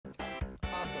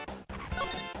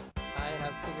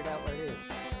figured out where it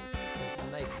is. There's a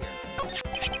knife here.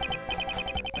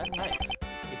 That knife,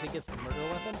 do you think it's the murder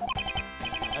weapon?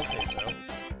 I'd say so.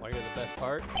 Want to hear the best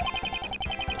part?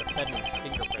 The defendant's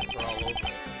fingerprints are all over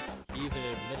it. He even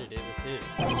admitted it was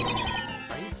his.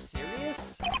 Are you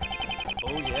serious?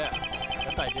 Oh yeah.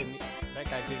 That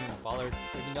guy didn't bother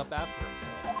cleaning up after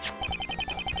himself.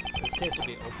 This case will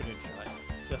be open and shut.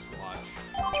 Just watch.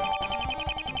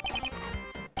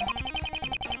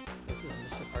 This is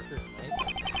Mr. Parker's knife?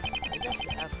 Maybe I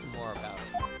should ask some more about it.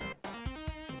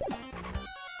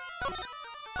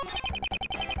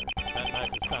 That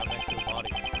knife was found next to the body.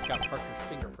 It's got Parker's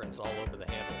fingerprints all over the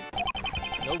handle.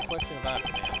 No question about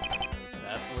it, man.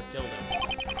 That's what killed him.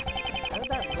 How did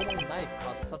that little knife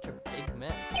cause such a big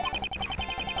mess? I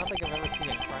don't think I've ever seen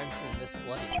a crime scene this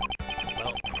bloody.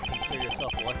 Well, consider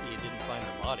yourself lucky you didn't find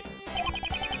the body.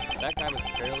 That guy was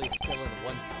barely still in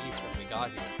one piece when we got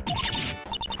here.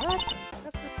 What?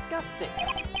 That's disgusting.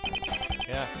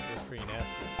 Yeah, it was pretty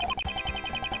nasty.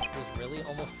 It was really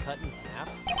almost cut in half.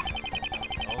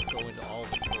 I won't go into all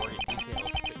the gory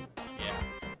details, but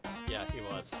yeah, he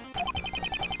was.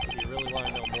 If you really want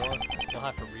to know more, you'll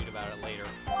have to read about it later.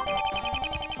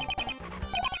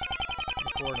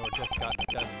 The coroner just got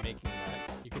done making that.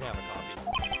 You can have a copy.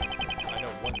 I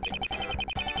know one thing for sure.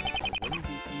 It wouldn't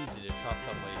be easy to chop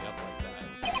somebody up like that.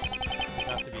 You'd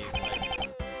have to be, like,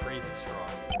 crazy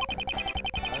strong.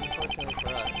 Unfortunately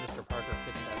for us, Mr. Parker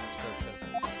fits that description.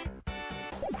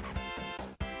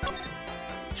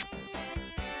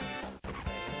 6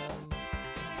 a.m.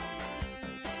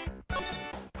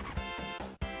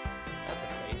 That's a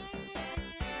face.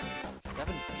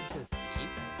 7 inches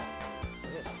deep?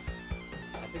 Ugh.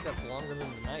 I think that's longer than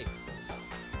the knife.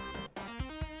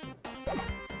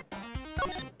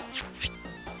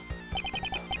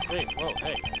 Hey, whoa,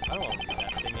 hey. I don't want to do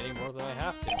that thing any more than I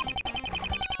have to.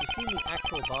 You've seen the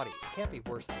actual body. It can't be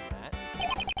worse than that.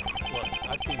 Look,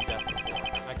 I've seen death before.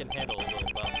 I can handle a little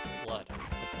blood.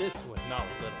 But this was not a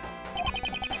little.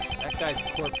 That guy's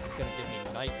corpse is gonna give me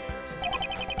nightmares.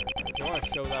 If you want to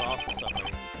show that off to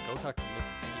somebody, go talk to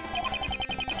Mrs. Keys.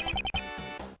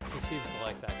 She seems to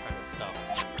like that kind of stuff.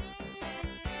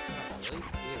 Oh, really?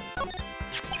 Ew.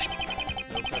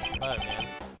 No question about it, man.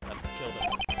 That's what killed him.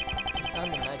 You found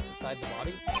the knife beside the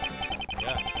body?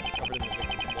 Yeah, it's covered in the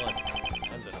victim's blood.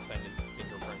 And the defendant's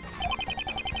fingerprints.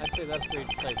 I'd say that's pretty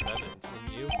decisive evidence,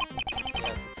 wouldn't you?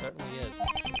 Yes, it certainly is.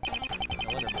 No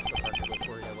wonder Mr. Parker was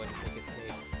worried I wouldn't take his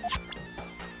case.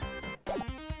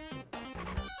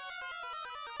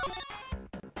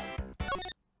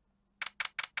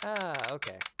 Ah,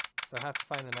 okay. So I have to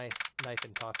find the knife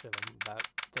and talk to them about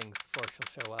things before she'll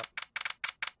show up.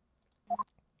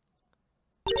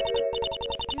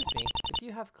 Excuse me, but do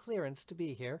you have clearance to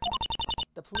be here?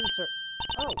 The police are...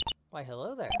 Oh, why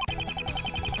hello there.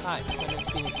 Hi, my name's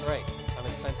Phoenix Wright. I'm a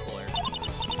defense lawyer.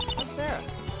 I'm Sarah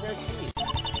Keys.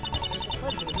 It's a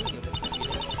pleasure to meet you, Mr.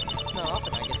 Phoenix. It's not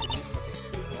often I get to meet such a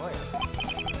cute lawyer.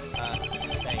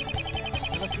 Thanks.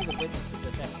 You must be the witness that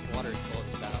Detective Waters told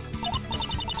us about.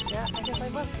 Yeah, I guess I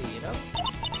must be, you know?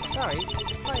 Sorry,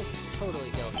 the client is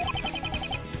totally guilty.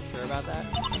 You sure about that?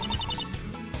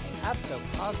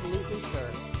 Absolutely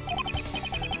sure.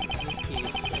 Miss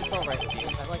Keys, if it's alright with you,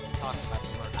 I'd like to talk about the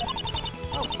murder.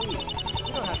 Oh, please.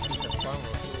 You don't have to be so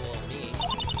formal with me.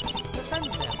 We're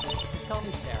friends now. Just call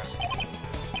me Sarah.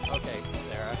 Okay,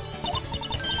 Sarah.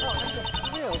 Oh, I'm just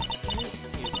thrilled to meet you,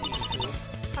 Feeny Poo.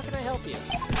 How can I help you?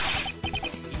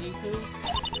 Feeny Poo?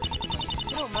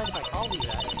 You don't mind if I call you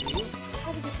that, do you?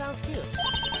 I think it sounds cute.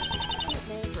 Cute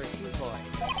name for a cute boy.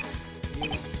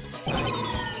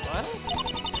 What?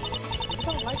 If you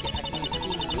don't like it, I can use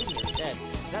Feeny Weeny instead.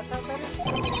 Does that sound better?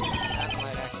 That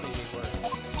might actually be worse.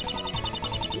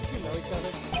 Do you know each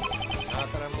other? Not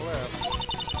that I'm aware of.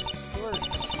 Who?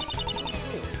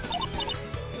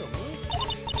 Me?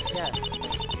 Yes.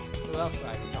 Who else would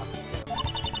I be talking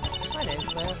to? My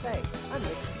name's Maya Faye. I'm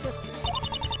Nick's assistant.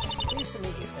 Pleased to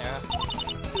meet you, Sarah.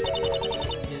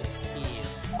 Ms.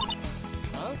 Keys.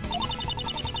 Huh?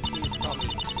 Please call me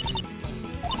Ms.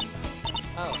 Keys.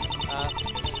 Oh,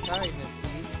 sorry, Ms.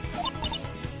 Keys.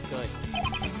 Good.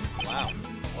 Wow.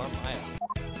 Or Maya.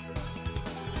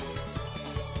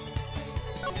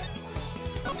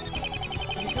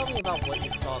 Can you tell me about what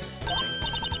you saw this morning?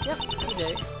 Yep, he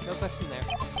did it. No question there.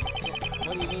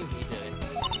 What do you mean he did it?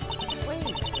 Wait,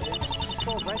 he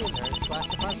strolled right in there and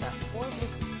slashed apart that poor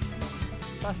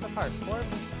poor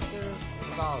Mr.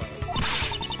 Gonzalez.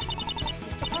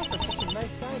 Mr. Parker's such a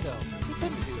nice guy, though. He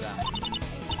couldn't do that.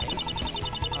 Nice?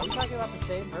 Are we talking about the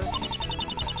same person?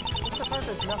 Mr.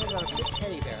 Parker's nothing but a big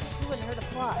teddy bear. He wouldn't hurt a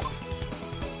fly.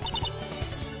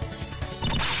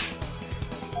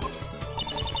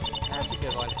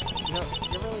 No,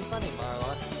 you're really funny,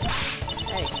 Marla.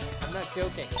 Hey, I'm not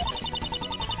joking.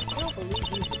 I don't believe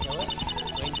he's the killer.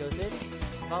 Wayne goes in,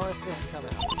 Wallace doesn't come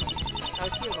out. I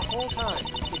was here the whole time.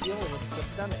 He's the only one who could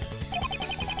have done it.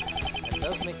 That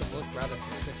does make him look rather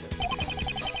suspicious.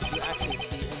 Did you actually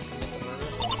see him commit the murder?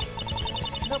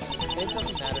 Nope, it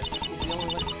doesn't matter. He's the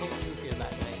only one who came through here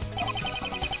that night.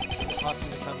 Is it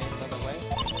possible to come in another way?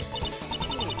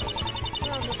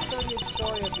 We're on the 30th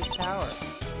story of this tower.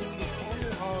 This is the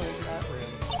only hall into that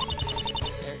room.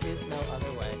 There is no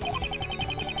other way.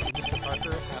 Did Mr.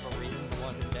 Parker have a reason to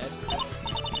want him dead?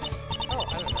 Oh,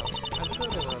 I don't know. I'm sure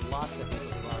there were lots of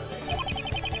people who are there.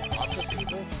 Lots of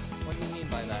people? What do you mean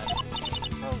by that?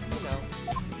 Oh, you know.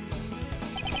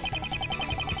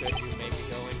 Could you maybe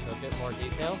go into a bit more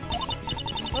detail?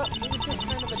 Well, he was just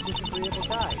kind of a disagreeable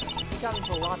guy. He got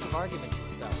into lots of arguments and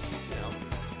stuff, you know?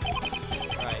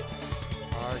 Right.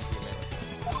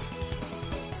 Arguments.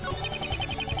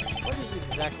 What is it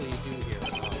exactly you do here,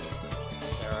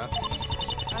 Sarah?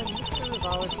 I'm Mr.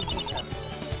 Wallace's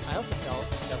receptionist. I also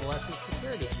double as his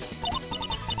security chief.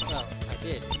 Well, I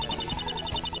did, at least.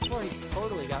 Before he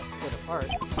totally got split apart.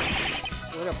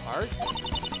 Split apart?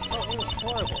 Oh, it was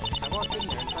horrible. I walked in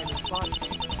there and found his body.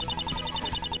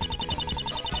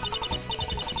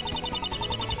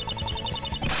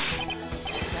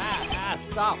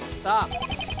 Stop! There's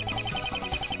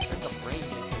the brain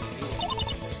damage we need.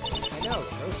 I know,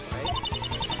 gross, right?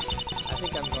 I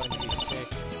think I'm going to be sick.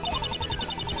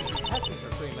 His intestines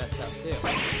are pretty messed up, too.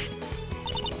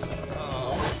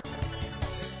 Oh.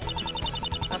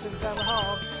 Nothing's down the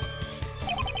hall.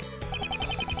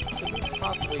 Could we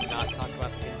possibly not talk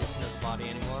about the condition of the body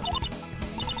anymore?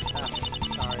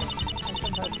 Sorry. I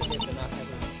sometimes forget that not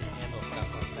everyone can handle stuff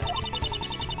like that.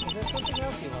 Is there something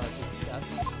else you wanted to discuss?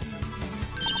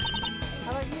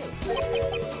 How about you?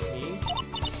 Me?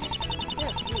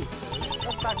 Yes, you, sir.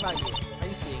 Let's talk about you. Are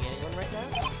you seeing anyone right now?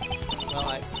 Well,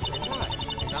 you're not.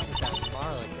 You're not with that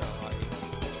Marla girl, are you?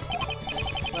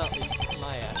 Well, it's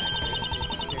Maya,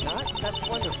 actually. You're not? That's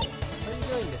wonderful. What are you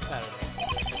doing this Saturday?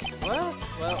 Well,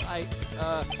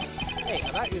 hey,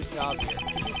 about your job here.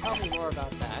 Could you tell me more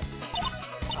about that?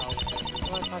 I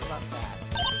want to talk about that.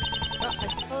 Well, I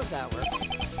suppose that works.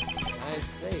 Nice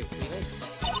save,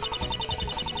 Phoenix.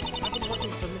 I've been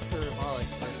working for Mr.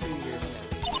 Wallace for a few years now.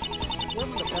 He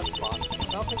wasn't the best boss,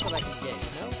 but I'll take what I can get,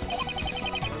 you know?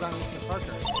 What about Mr.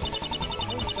 Parker?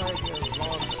 I started here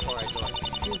long before I joined.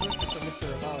 He was working for Mr.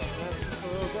 Wallace when I was just a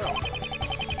little girl.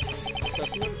 So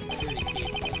if you're the security chief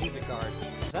and he's a guard,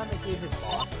 does that make you his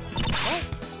boss? What?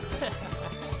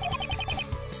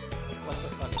 What's so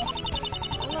funny?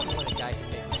 I love it when a guy can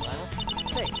make me laugh.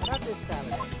 Say, how about this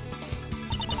Saturday?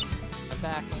 I'm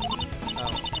back.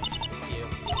 Oh, it's you.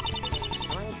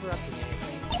 Am I interrupting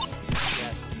anything?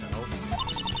 Yes, no.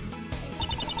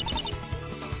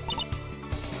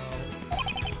 No.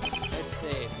 Let's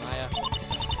see, Maya.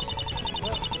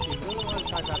 Well, if you really want to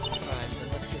talk about some crime, then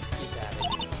let's just keep at it.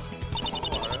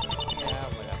 Or, yeah,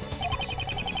 whatever.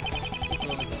 This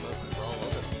woman's emotions are all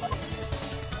over the place.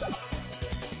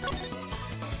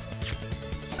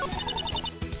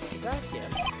 Is that a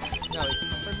gift? No, it's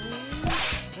for me.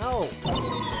 No!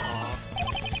 Aww.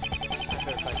 I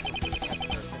better find something to catch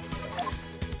her attention.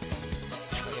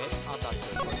 Okay, I'll talk to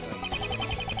her quickly.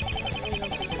 I really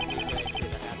don't think it would be a good idea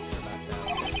to ask her about that.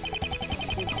 She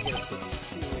seems to get a bit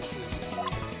too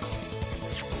enthusiastic.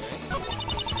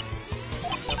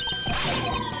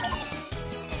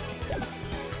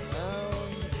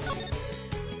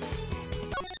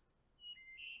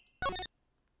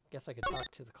 Guess I could talk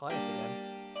to the client again.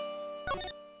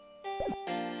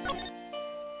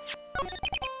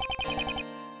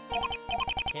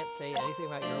 Can't say anything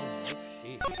about your own life?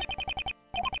 Sheesh.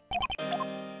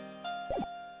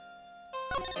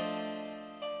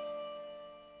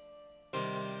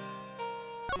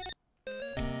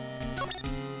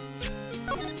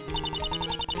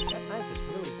 That knife is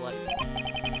really bloody.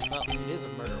 Well, it is a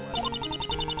murder weapon.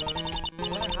 No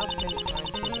matter how many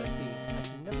crime scenes I see, I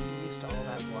can never get used to all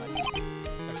that blood.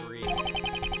 Agreed.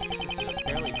 This is a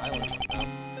fairly violent one, though.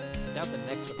 I doubt the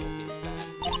next one will be as bad.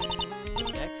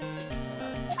 Next?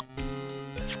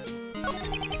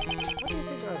 What do you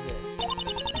think of this?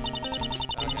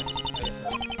 Okay, I guess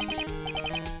not.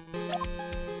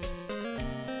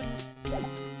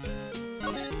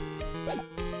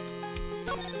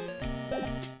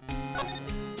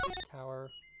 Tower.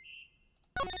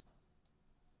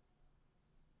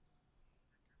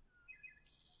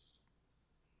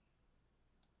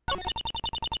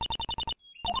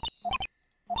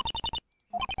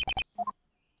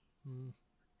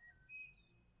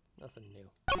 Nothing new.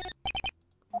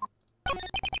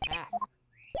 Ah!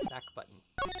 Back button.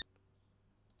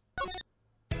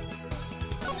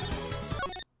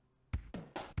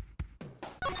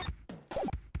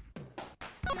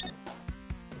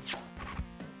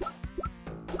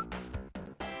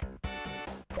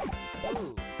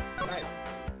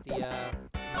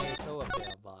 Mayatoa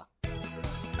Baba.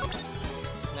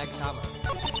 Nagatama.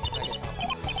 Nagatama.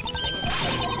 Dang it.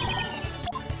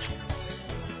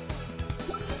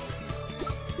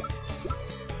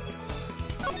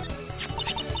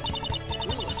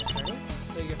 Ooh, okay.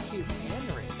 So you're cute and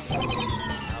rich.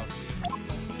 Ouch.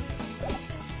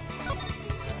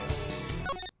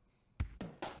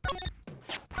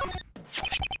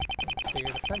 So you're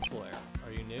a defense lawyer.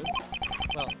 Are you new?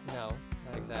 Well, no,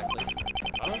 not exactly.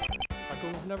 Huh? How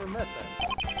come we've never met then?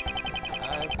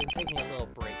 I've been taking a little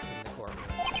break from the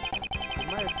courtroom. You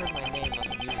might have heard my name on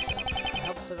the news though. I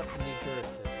helped set up the new jury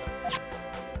system.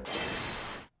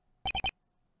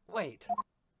 Wait.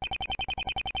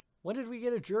 When did we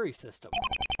get a jury system?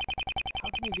 How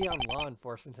can you be on law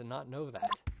enforcement and not know that?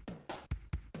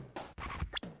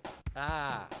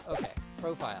 Ah, okay.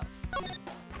 Profiles.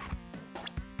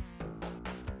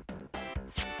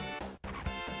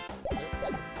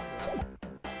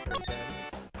 Present.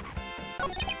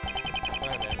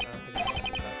 Wait a minute, I don't think I know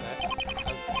about that.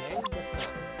 Okay, that's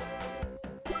not.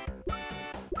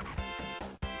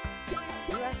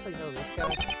 Do you actually know this guy? No,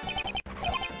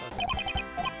 okay.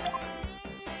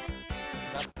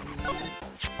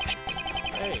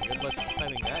 Hey, good luck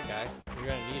finding that guy. You're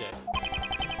gonna need it.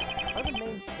 What are the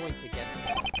main points against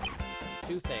him?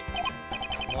 Two things.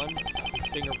 One, his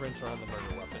fingerprints are on the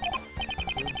murder weapon.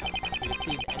 Two, he was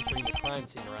seen entering the crime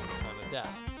scene around the time of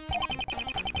death.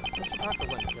 Mr. Parker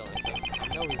wouldn't kill anything. I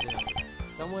know he's innocent.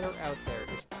 Somewhere out there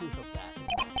is proof of that.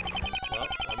 Well,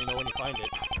 let me know when you find it.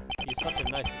 He's such a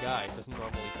nice guy, doesn't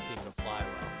normally seem to fly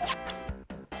well.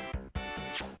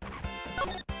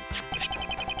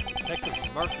 Detective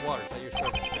Mark Waters at your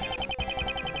service, man.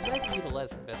 It's nice of you to let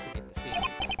us investigate the scene.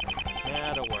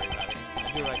 Nah, don't worry about it.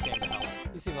 I do what I can to help.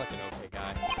 You seem like an okay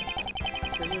guy.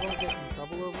 Sure you won't get in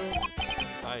trouble over it?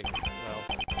 I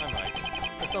might.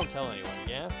 Just don't tell anyone,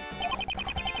 yeah?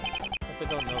 What they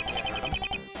don't know can't hurt them.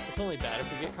 It's only bad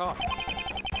if we get caught.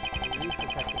 The police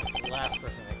detective is the last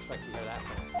person I expect to hear that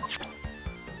from.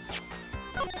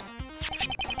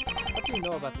 What do you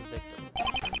know about the victim?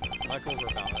 Michael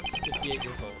Rivales, 58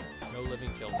 years old, no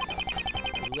living children.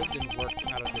 He lived and worked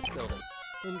out of this building.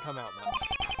 Didn't come out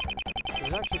much. He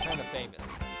was actually kind of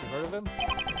famous. You heard of him?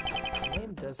 The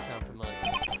name does sound familiar.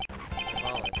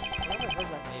 Rivales. I've never heard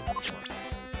that name before.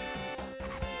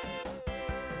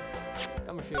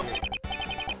 I'm gonna show you.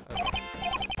 Okay.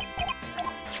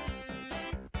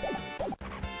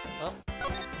 Well,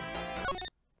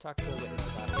 talk to the witness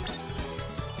about it.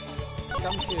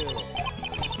 Gumshoe!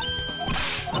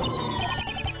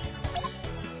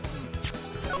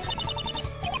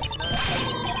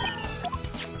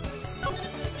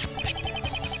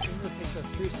 This is a picture of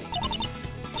Trucy.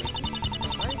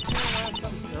 Why are you carrying around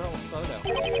some girl's photo?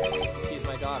 She's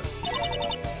my daughter.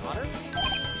 Daughter?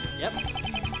 Yep.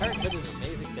 Parenthood is an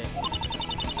amazing thing.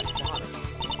 A daughter.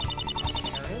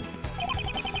 Parent?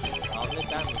 I'll admit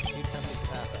that was too tempting to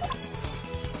pass up.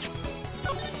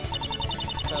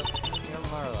 So, you're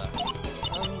Marla.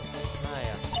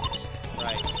 Naya.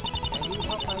 Right. And you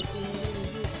help my community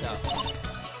do stuff.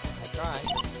 I try.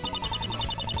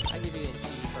 I give you an E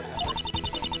for effort.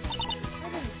 Why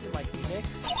doesn't she like me, Nick?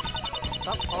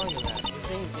 Stop calling him that. His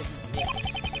name isn't Nick.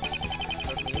 It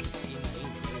certainly isn't even me.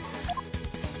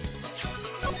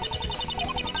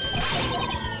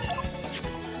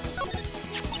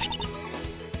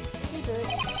 Hey, Dick.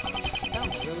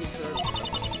 Sounds really sure of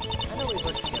himself. I know we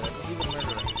work together, but he's a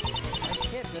murderer. I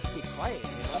can't just keep quiet, you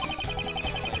know?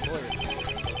 My lawyer says it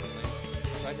mistakenly.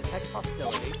 So I detect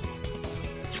hostility.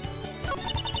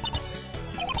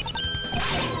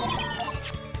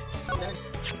 Present.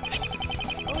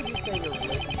 How would you say your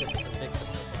relationship with the victim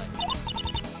was like?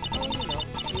 Oh, you know,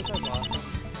 he was my boss,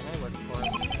 and I worked for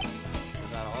him. Is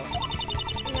that all?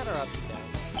 We had our ups and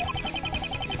downs.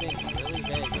 You're being really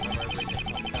vague whenever I bring this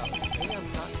topic up. Maybe I'm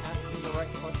not asking the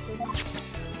right questions?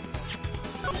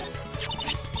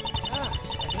 Ah,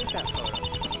 I hate that photo.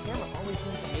 The camera always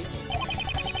seems to hate me.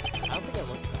 I don't think it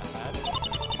looks that bad.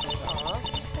 Aw,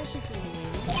 thank you for being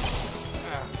mean.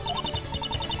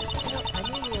 You know, I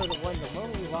knew you were the one the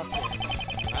moment we walked in.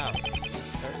 Wow,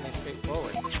 it's certainly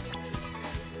straightforward.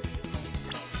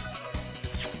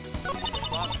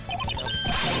 Well, nope.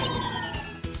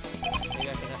 Maybe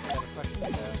I can ask another question, so...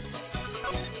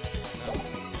 No.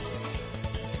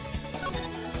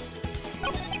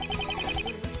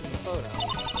 Who's this in the photo?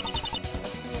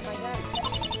 That's me and my daddy.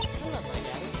 I love my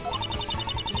daddy.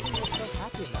 You seem to look so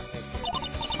happy in that picture.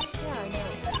 Yeah, I know.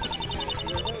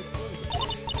 You were really cool as a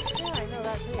kid. Yeah, I know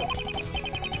that too.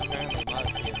 Apparently,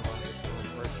 modesty is one of this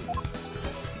woman's virtues.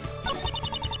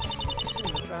 This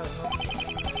is the crowd of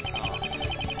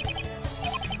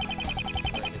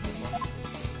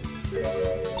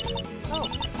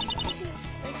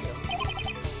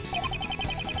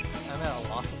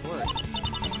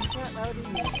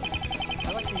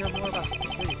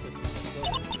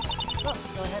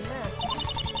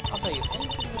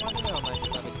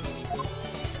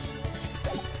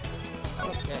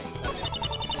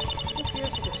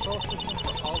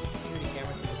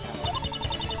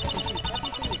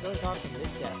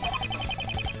desk.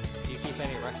 Do you keep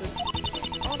any records?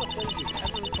 All the footage you've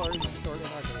ever recorded is stored in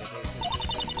our databases.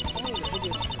 Only the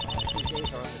videos from the past few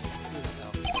days are on this computer,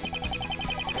 though.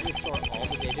 Can you store all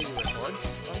the data you record?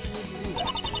 Why do you need to do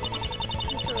that?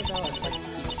 Mr. Revella likes to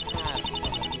keep tabs on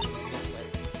the people you get with.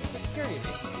 For security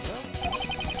reasons, you know?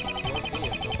 Your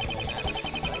videos don't really matter.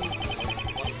 All you can know is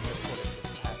what you recorded this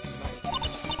past night.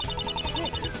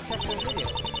 Nick, you should check those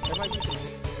videos. There might be some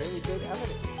really good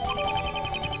evidence.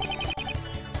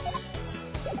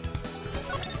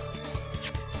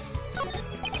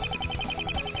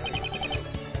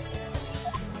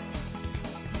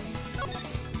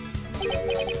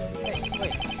 Hey,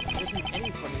 wait, there isn't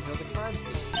any footage of the crime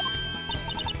scene.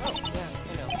 Oh, yeah,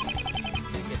 I know.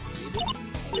 Did it get deleted?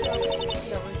 No, it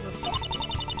never existed.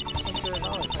 Mr.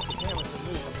 Adonis had the cameras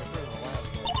removed from the room a while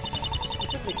ago. He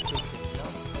simply spooked it, you know?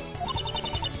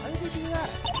 Why did he do that?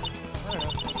 I don't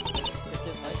know. Just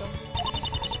didn't like him?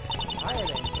 If I had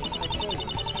anything, I'd show you.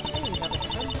 Then you have an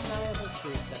undeniable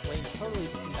truth that Wayne totally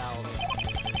disemboweled him.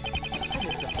 I'm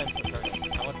his defensive verdict.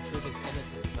 I want to prove his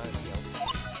innocence, not his guilt.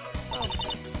 Oh,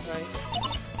 right.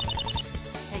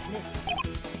 Hey, Nick.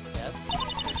 Yes?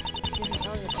 She isn't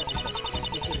telling us everything.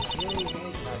 She's been really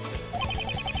vague about certain things.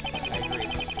 I agree.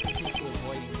 She seems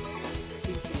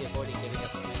to be avoiding giving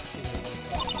us too many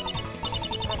details.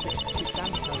 That's it. She's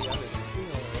bound to tell you everything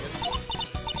sooner or later.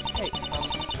 Hey, what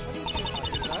are you two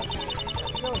talking about?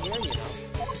 I'm still here, you know.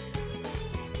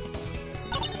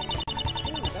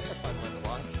 Ooh, that's a fun one to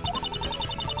watch.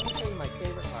 Let me show you my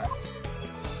favorite part.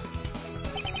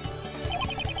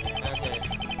 Okay,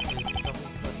 is something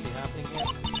supposed to be happening here?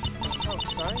 Oh,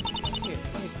 sorry? Here,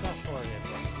 let me fast forward it.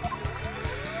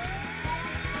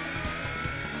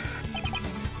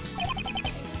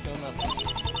 Still nothing.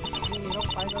 You mean you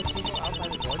don't find those people out by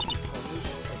the door to be totally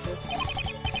suspicious?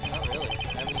 Not really. I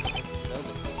haven't even looked at the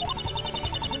building.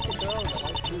 I think the girl in the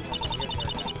white suit has a weird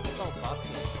haircut. It's all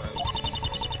boxy and gross.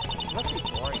 It must be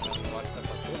boring when you watch stuff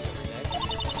like this every day.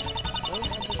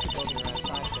 Wayne enters the building around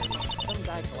 5:30. Some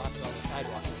guy collapses on the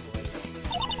sidewalk in the window.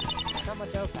 Not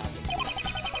much else happens.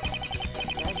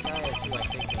 That guy is who I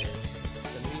think it is.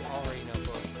 Then we already know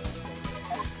both of those things.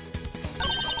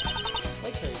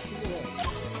 Wait till you see this.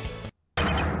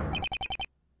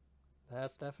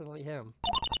 That's definitely him.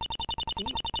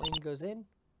 See? Wayne goes in,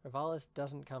 Revella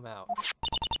doesn't come out.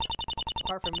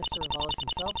 Apart from Mr. Revella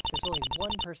himself, there's only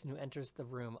one person who enters the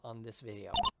room on this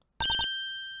video.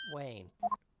 Wayne.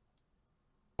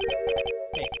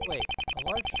 Hey, wait. A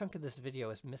large chunk of this video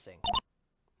is missing.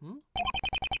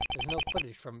 There's no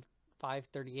footage from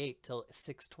 5:38 till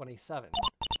 6:27.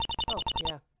 Oh,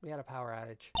 yeah, we had a power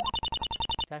outage.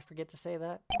 Did I forget to say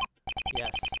that?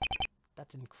 Yes.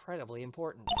 That's incredibly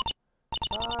important.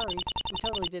 Sorry, we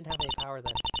totally didn't have any power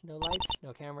then. No lights,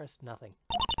 no cameras, nothing.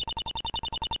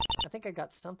 I think I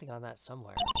got something on that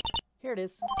somewhere. Here it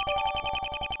is.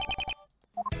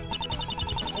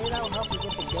 Maybe that'll help you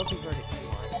get the guilty verdict you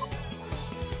want.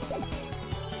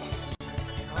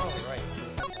 Alright, to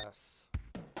the courthouse.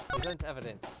 Present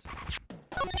evidence.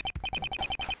 Alright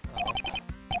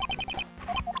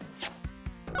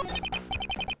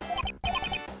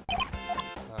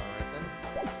then.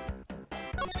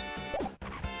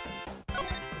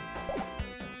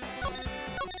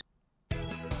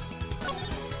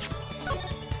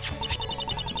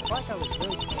 Like I was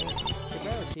really scared. Could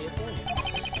barely see a thing.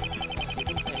 You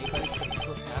think anybody could have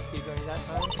slipped past you during that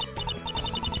time?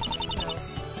 No,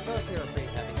 those here are pretty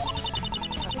heavy.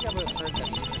 I think I would have heard them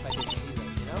even if I didn't see them,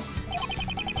 you know?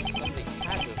 Somebody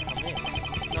had to have come in.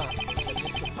 If not, then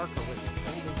Mr. Parker was the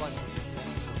only one who met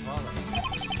for violence.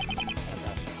 And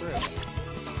that's true.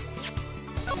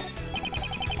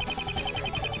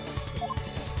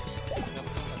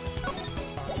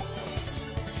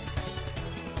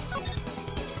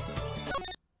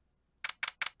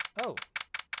 Oh!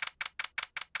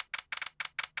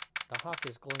 The hawk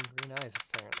has glowing green eyes,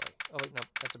 apparently. Oh wait, no,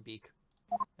 that's a beak.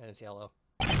 And it's yellow.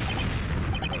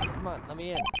 Hey, come on, let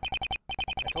me in.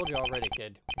 I told you already,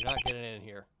 kid. You're not getting in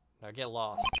here. Now get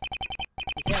lost.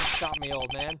 You can't stop me,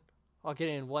 old man. I'll get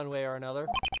in one way or another.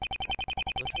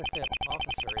 Looks like the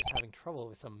officer is having trouble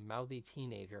with some mouthy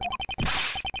teenager.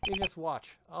 You just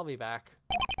watch. I'll be back.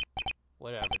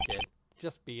 Whatever, kid.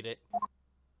 Just beat it.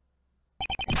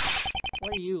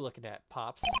 What are you looking at,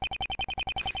 Pops?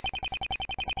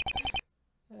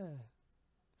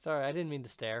 Sorry, I didn't mean to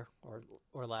stare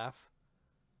or laugh.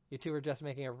 You two were just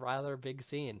making a rather big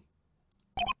scene.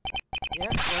 Yeah,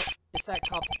 well, it's that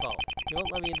cop's fault. He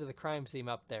won't let me into the crime scene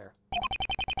up there.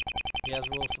 He has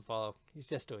rules to follow. He's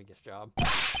just doing his job.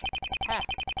 Ha!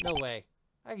 No way.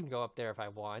 I can go up there if I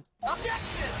want.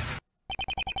 Objection!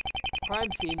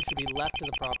 crime scene should be left to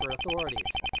the proper authorities.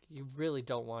 You really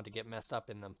don't want to get messed up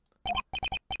in them.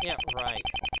 Yeah, right.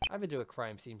 I've been to a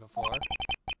crime scene before.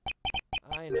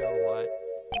 I know what.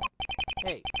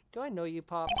 Hey, do I know you,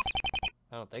 Pops?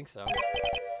 I don't think so.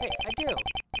 Hey, I do!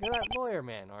 You're that lawyer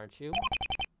man, aren't you?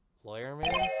 Lawyer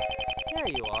man? Yeah,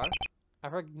 you are. I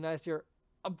recognized your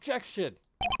objection!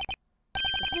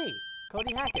 It's me,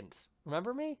 Cody Hackins.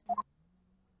 Remember me?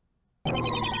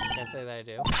 Can't say that I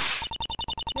do.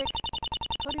 Nick,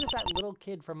 Cody was that little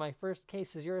kid from my first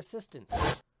case as your assistant.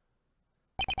 Oh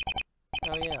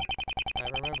yeah, I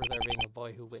remember there being a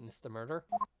boy who witnessed the murder.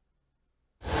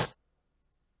 I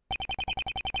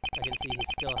can see he's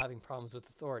still having problems with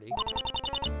authority.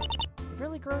 You've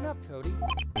really grown up, Cody.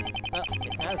 Well,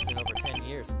 it has been over 10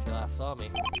 years since you last saw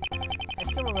me. I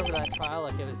still remember that trial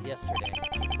like it was yesterday.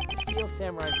 The Steel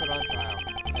Samurai put on trial,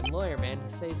 and lawyer man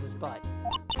saves his butt.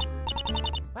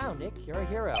 Wow, Nick, you're a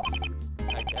hero.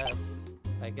 I guess.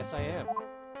 I guess I am.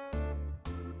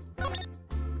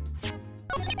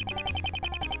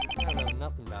 I don't know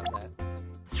nothing about that.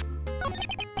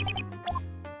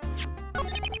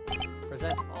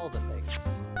 Present all the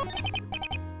things.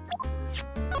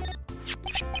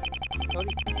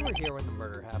 Cody, you were here when the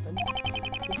murder happened.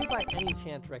 Did you by any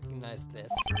chance recognize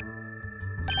this?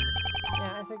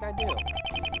 Yeah, I think I do.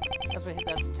 That's what hit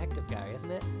that detective guy,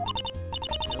 isn't it?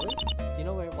 Really? Do you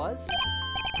know where it was?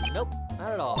 Nope,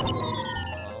 not at all.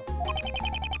 Uh-oh.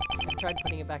 Have you tried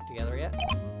putting it back together yet?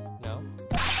 No?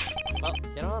 Well,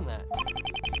 get on that.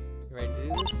 You ready to do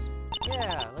this?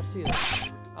 Yeah, let's do this.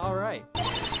 Alright.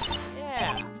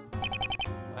 Yeah!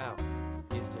 Wow,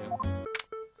 these two.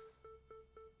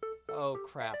 Oh,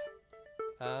 crap.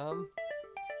 Let's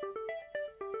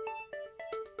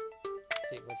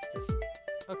see, what's this?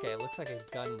 Okay, it looks like a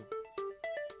gun.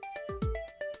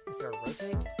 Is there a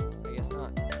rotate? I guess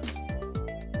not.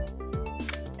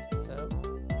 So.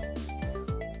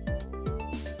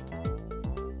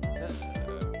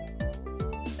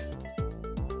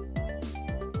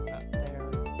 Up there.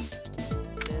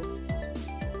 This.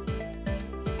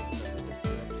 This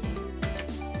direction.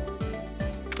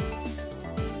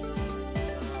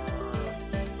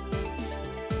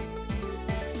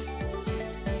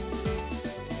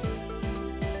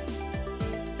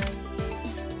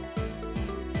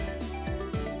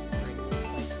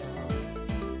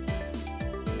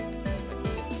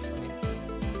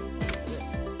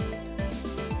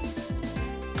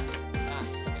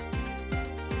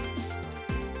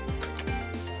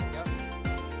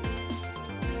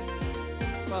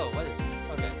 Whoa, what is...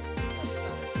 Okay. That's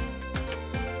nice.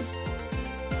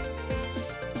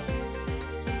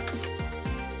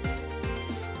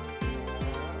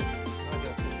 I'll go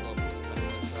with this little piece of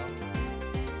metal as well.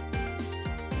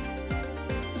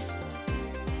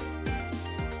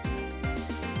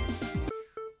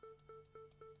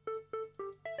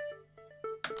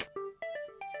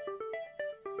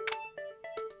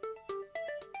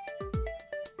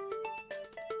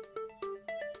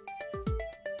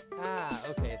 Ah,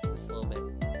 okay, it's this little bit.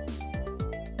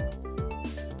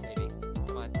 Maybe.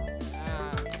 Come on.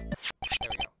 Ah. There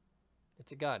we go.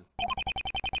 It's a gun. It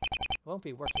won't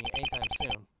be working anytime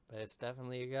soon, but it's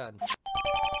definitely a gun.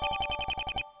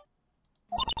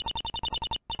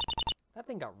 That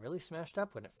thing got really smashed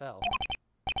up when it fell.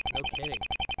 No kidding.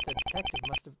 The detective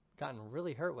must have gotten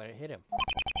really hurt when it hit him.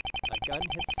 A gun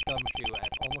hits Gumshoe at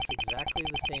almost exactly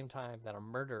the same time that a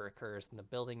murder occurs in the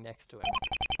building next to him.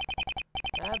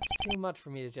 That's too much for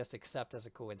me to just accept as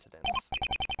a coincidence.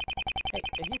 Hey,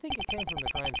 if you think it came from the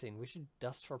crime scene, we should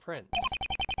dust for prints.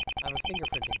 I have a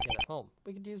fingerprinting kit at home.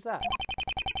 We could use that.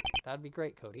 That'd be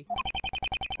great, Cody.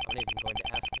 I'm not even going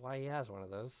to ask why he has one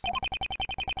of those.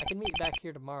 I can meet back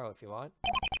here tomorrow if you want.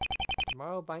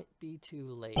 Tomorrow might be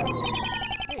too late.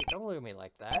 Hey, don't look at me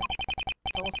like that.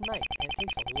 It's almost night, and it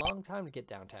takes a long time to get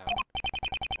downtown.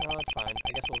 Oh, it's fine.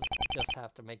 I guess we'll just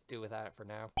have to make do without it for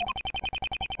now.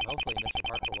 And hopefully Mr.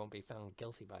 Parker won't be found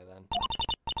guilty by then.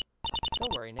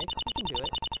 Don't worry, Nick. We can do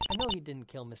it. I know he didn't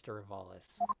kill Mr.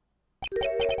 Rivalis.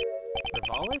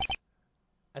 Rivalis?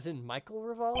 As in Michael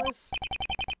Rivalis?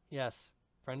 Yes.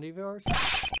 Friend of yours?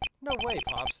 No way,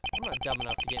 Pops. I'm not dumb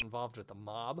enough to get involved with the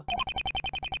mob.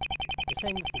 You're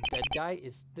saying that the dead guy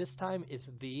this time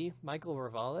is the Michael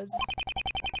Rivalis?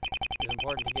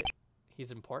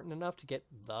 He's important enough to get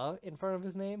the in front of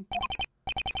his name?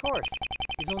 Of course.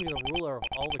 He's only the ruler of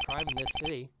all the crime in this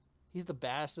city. He's the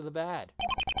baddest of the bad.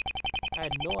 I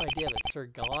had no idea that Sir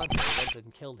Galante went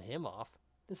and killed him off.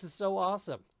 This is so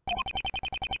awesome.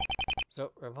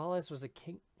 So, Rivalis was a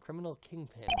criminal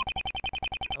kingpin.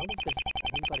 I wonder if there's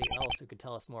anybody else who could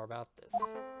tell us more about this.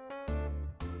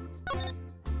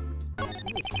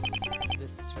 Ooh,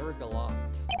 this Sir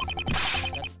Gallant.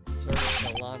 That's Sir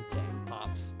Galante,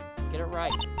 Pops. Get it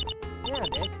right. Yeah,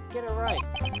 Nick, get it right.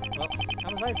 Well,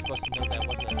 how was I supposed to know that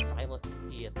wasn't a silent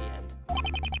E at the end?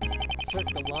 Sir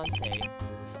Galante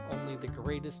was only the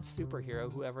greatest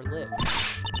superhero who ever lived.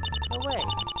 No way!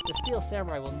 The Steel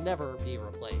Samurai will never be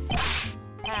replaced.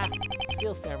 Ha!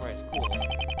 Steel Samurai's cool.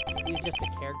 He's just a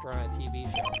character on a TV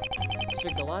show. Sir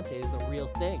Galante is the real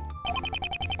thing.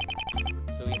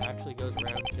 So he actually goes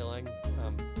around killing,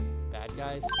 bad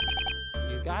guys?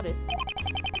 You got it.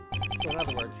 So in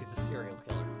other words, he's a serial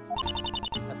killer.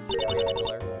 A serial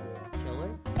killer?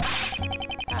 Killer?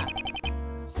 Ha!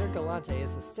 Sir Galante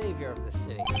is the savior of the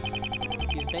city.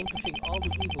 He's vanquishing all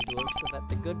the evildoers so that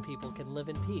the good people can live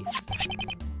in peace.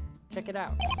 Check it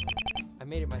out. I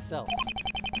made it myself.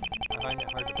 I find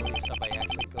it hard to believe somebody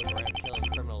actually goes around killing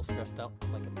criminals dressed up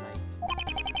like a knight.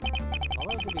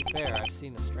 Although to be fair, I've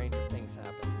seen stranger things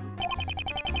happen.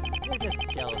 You're just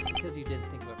jealous because you didn't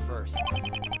think of it first.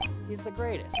 He's the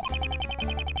greatest.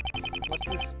 What's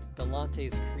this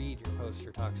Galante's Creed your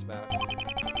poster talks about?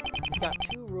 He's got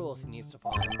 2 rules he needs to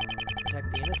follow.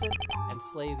 Protect the innocent and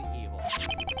slay the evil.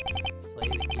 Slay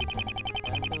the evil.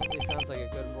 Definitely sounds like a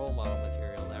good role model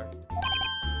material there.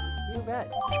 You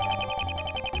bet.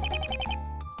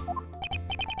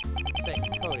 Say,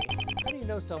 Cody, how do you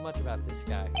know so much about this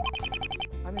guy?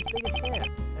 I'm his biggest fan.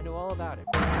 I know all about him.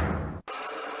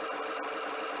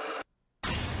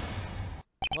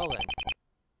 Well then.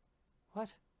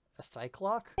 What? A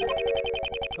Cyclock?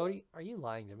 Cody, are you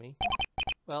lying to me?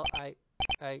 Well,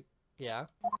 yeah.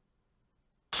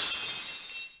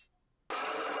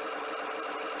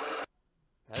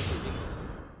 That's easy.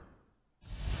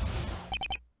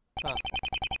 Huh. I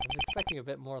was expecting a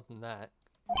bit more than that.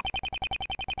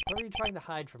 What are you trying to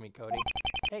hide from me, Cody?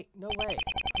 Hey, no way.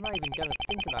 I'm not even gonna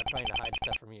think about trying to hide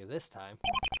stuff from you this time.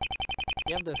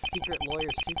 You have those secret lawyer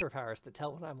superpowers that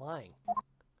tell when I'm lying.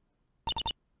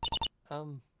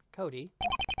 Cody,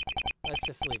 let's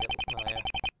just leave it, Maya.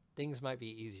 Things might be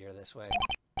easier this way.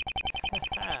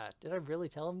 Haha, did I really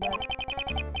tell him that?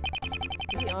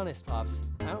 To be honest, Pops,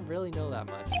 I don't really know that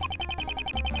much.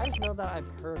 I just know that I've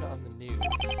heard on the news.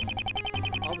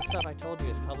 All the stuff I told you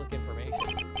is public information.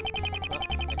 Well,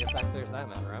 I guess that clears that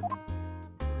matter up.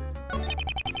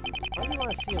 Why do you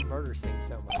want to see a murder scene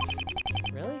so much?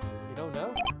 Really? You don't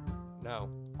know? No.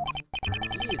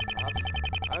 Jeez, Pops.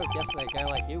 I would guess that a guy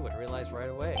like you would realize right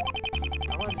away.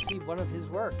 I wanted to see one of his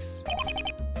works.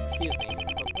 Excuse me,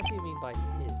 but what do you mean by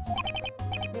his?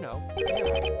 You know,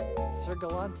 him. Sir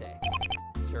Galante.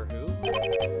 Sir who?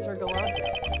 Sir Galante.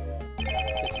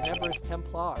 The Tenebris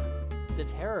Templar. The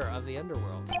terror of the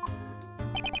underworld.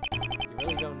 You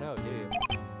really don't know, do you?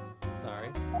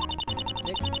 Sorry.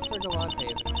 Nick, Sir Galante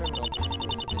is a criminal the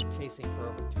police have been chasing for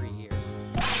over 3 years.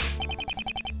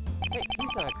 Hey,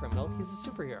 he's not a criminal, he's a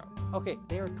superhero. Okay,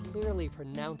 they are clearly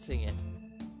pronouncing it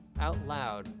out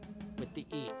loud with the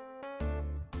E.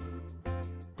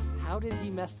 How did he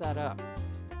mess that up?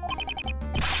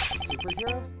 A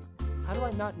superhero? How do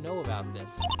I not know about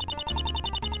this?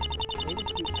 Maybe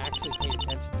if you actually paid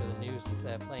attention to the news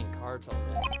instead of playing cards all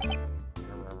day.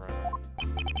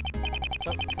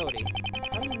 So, Cody,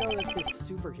 how do you know that this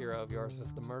superhero of yours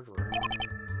is the murderer?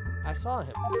 I saw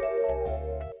him.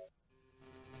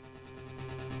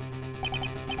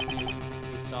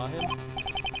 You saw him?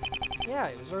 Yeah,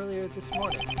 it was earlier this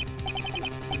morning.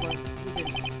 You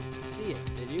didn't see it,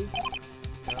 did you?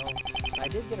 No, I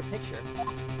did get a picture.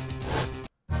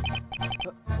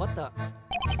 What the?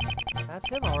 That's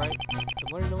him, alright. The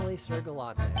one and only Sir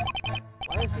Galante.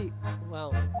 Why is he...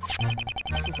 well...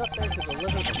 he's up there to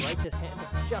deliver the righteous hand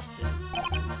of justice.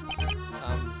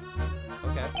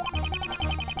 Okay.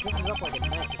 He dresses up like a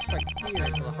knight to strike fear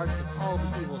into the hearts of all the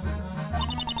evildoers.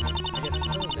 I guess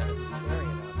killing them isn't scary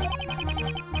enough.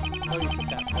 Cody took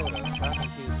that photo, so that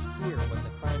means he was here when the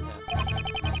crime happened.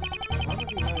 I wonder if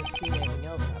he might have seen anything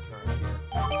else happen around here.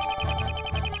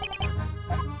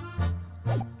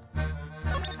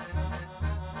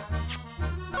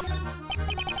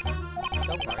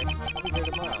 Don't worry, I'll be here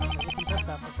tomorrow, and we can test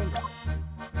that for fingerprints.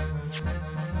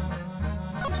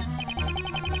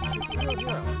 He's a real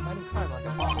hero, fighting crime like a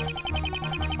boss.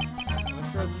 I'm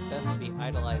sure it's best to be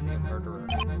idolizing a murderer.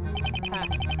 Ha!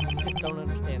 You just don't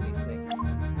understand these things.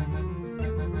 He's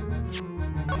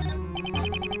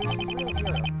a real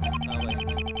hero. Oh, wait.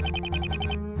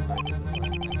 Alright, get this one,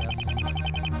 I guess.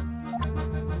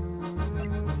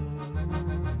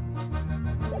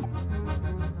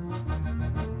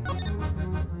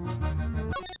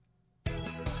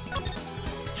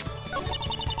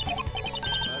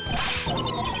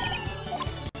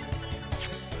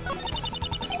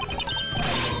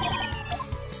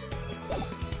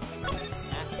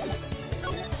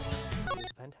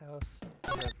 house?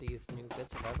 Is that these new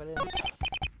bits of evidence?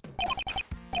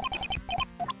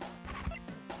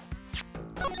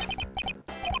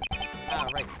 Ah,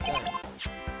 right, the gun.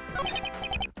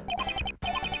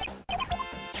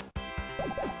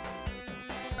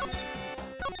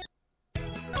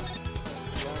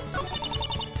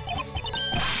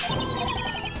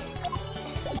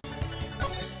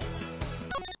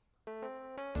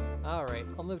 Alright,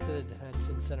 I'll move to the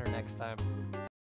detention center next time.